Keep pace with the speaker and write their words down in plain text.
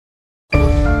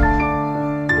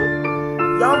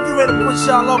Y'all get ready to put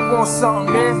y'all up on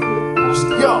something, man.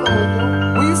 Yo,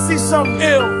 when you see something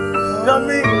ill, you know what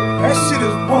I mean? That shit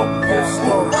is woke.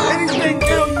 Anything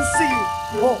ill you see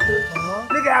is woke.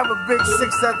 Nigga have a big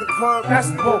 6 at the club, that's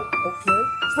woke. Okay.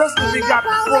 Especially if he got the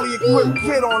fully equipped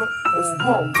kid on it, it's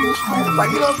woke.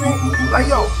 Like, you know what I mean? Like,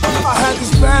 yo, I had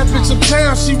this bad bitch in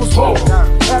town, she was woke.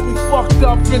 Had me fucked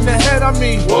up in the head, I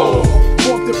mean.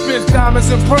 Bought the bitch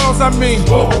diamonds and pearls, I mean.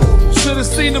 Should've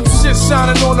seen them shit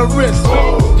shining on the wrist.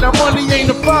 Now money ain't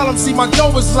a problem, see my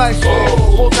dough is like.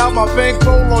 Pulled out my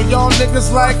bankroll on y'all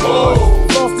niggas like.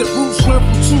 Lost the root shrimp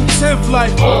from 210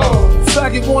 like.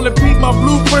 Faggot wanna beat my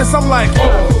blueprints, I'm like.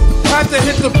 Had to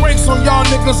hit the brakes on y'all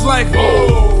niggas like.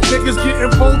 Niggas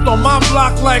getting both on my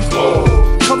block like.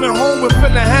 Coming home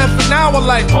within a half an hour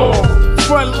like.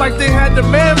 Front like they had the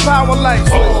manpower like.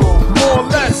 More or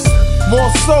less.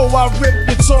 More so, I rip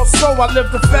the torso, I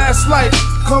live the fast life.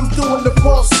 Come through in the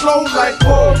ball slow like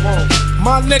whoa.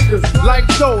 My niggas like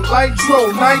dough, like dro,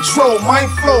 nitro, my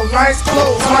flow, nice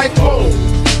clothes like whoa.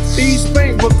 East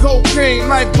Spain with cocaine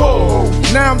like whoa.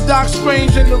 Now I'm Doc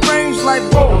Strange in the range like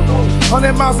whoa.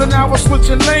 100 miles an hour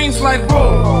switching lanes like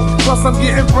whoa. Plus I'm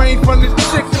getting brain from the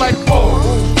chick like whoa.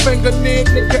 Finger near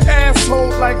nigga asshole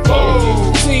like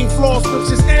whoa. Team floor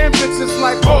switches and bitches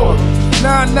like whoa.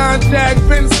 9-9 Jag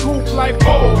Benz coupe like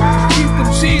whoa. Keep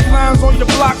them cheese lines on your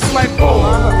blocks like whoa.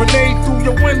 Grenade through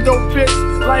your window bitch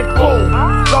like whoa.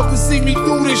 Love to see me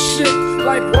do this shit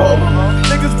like whoa.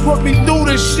 Niggas put me through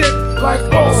this shit like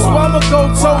whoa. So I'ma go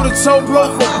toe to toe,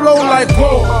 blow for blow like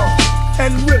whoa.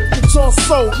 And rip the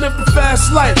torso, live the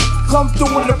fast life. Come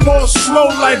through in the ball slow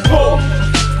like whoa.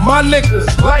 My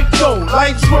niggas like dough,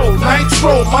 like dro,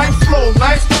 nitro, my flow,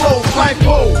 nice clothes like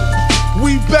whoa.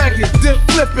 We bag it, then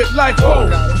flip it like whoa.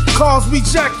 Cars we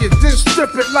jack it, then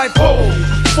strip it like whoa.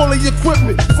 Full of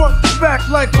equipment, front to back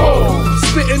like whoa.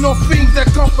 Spitting on fiends that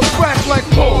come for crack like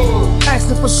whoa.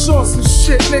 Asking for shorts and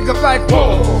shit, nigga like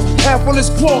whoa. Half on this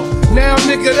clock, now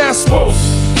nigga that's whoa.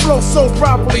 Flow so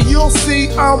properly, you'll see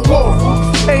I'm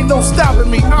whoa. Ain't no stopping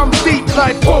me, I'm deep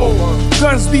like whoa.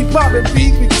 Guns be popping,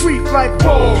 beat me creep like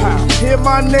whoa. Hear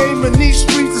my name in these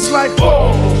streets, it's like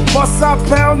whoa. Must I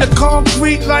pound the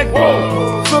concrete like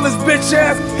whoa. Fill his bitch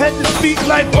ass, head to feet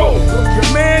like whoa.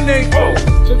 Your man ain't whoa.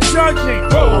 The judge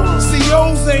ain't whoa.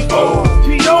 COs ain't whoa.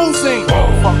 POs ain't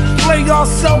whoa. Play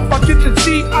yourself, I get the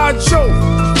G.I. Joe.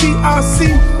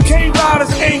 DIC,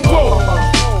 K-Riders ain't whoa.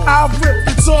 I rip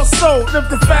the torso, live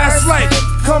the fast life.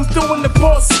 Come through in the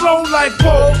ball slow like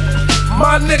whoa.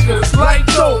 My niggas like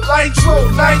dough, like dro,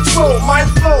 nitro, my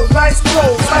flow, nice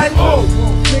clothes like whoa.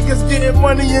 Niggas getting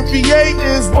money in VA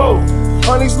is whoa.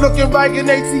 Honey's looking right in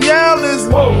ATL is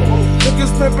whoa.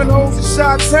 Niggas pimping hoes in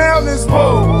Chi-Town is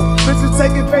whoa. Bitches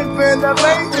taking paper in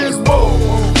LA is whoa.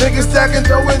 Niggas stacking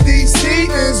dough in DC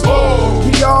is whoa.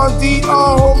 PR and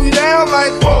DR hold me down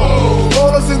like whoa.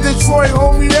 Rollers in Detroit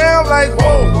hold me down like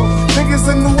whoa.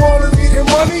 Niggas in New Orleans getting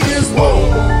money is whoa.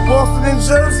 Boston and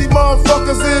Jersey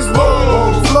motherfuckers is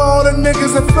whoa. Florida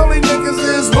niggas and Philly niggas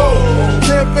is whoa.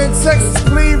 Tampa and Texas,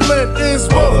 Cleveland is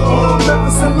whoa.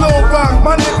 Memphis and Little Rock,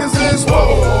 my niggas is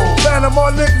whoa.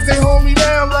 Panama niggas, they hold me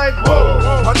down like whoa.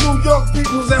 My New York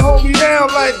peoples, they hold me down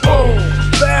like whoa.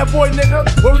 Bad boy nigga,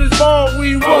 word is born,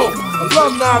 we roll.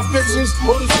 Alumni bitches,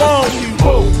 word is born, we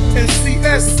roll. And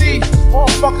CSC,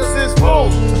 motherfuckers is whoa.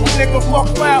 Nigga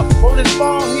fuck loud, word is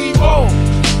born, he roll.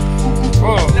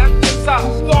 That's how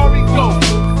the story goes.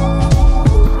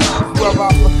 Well, I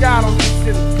forgot on this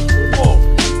shit.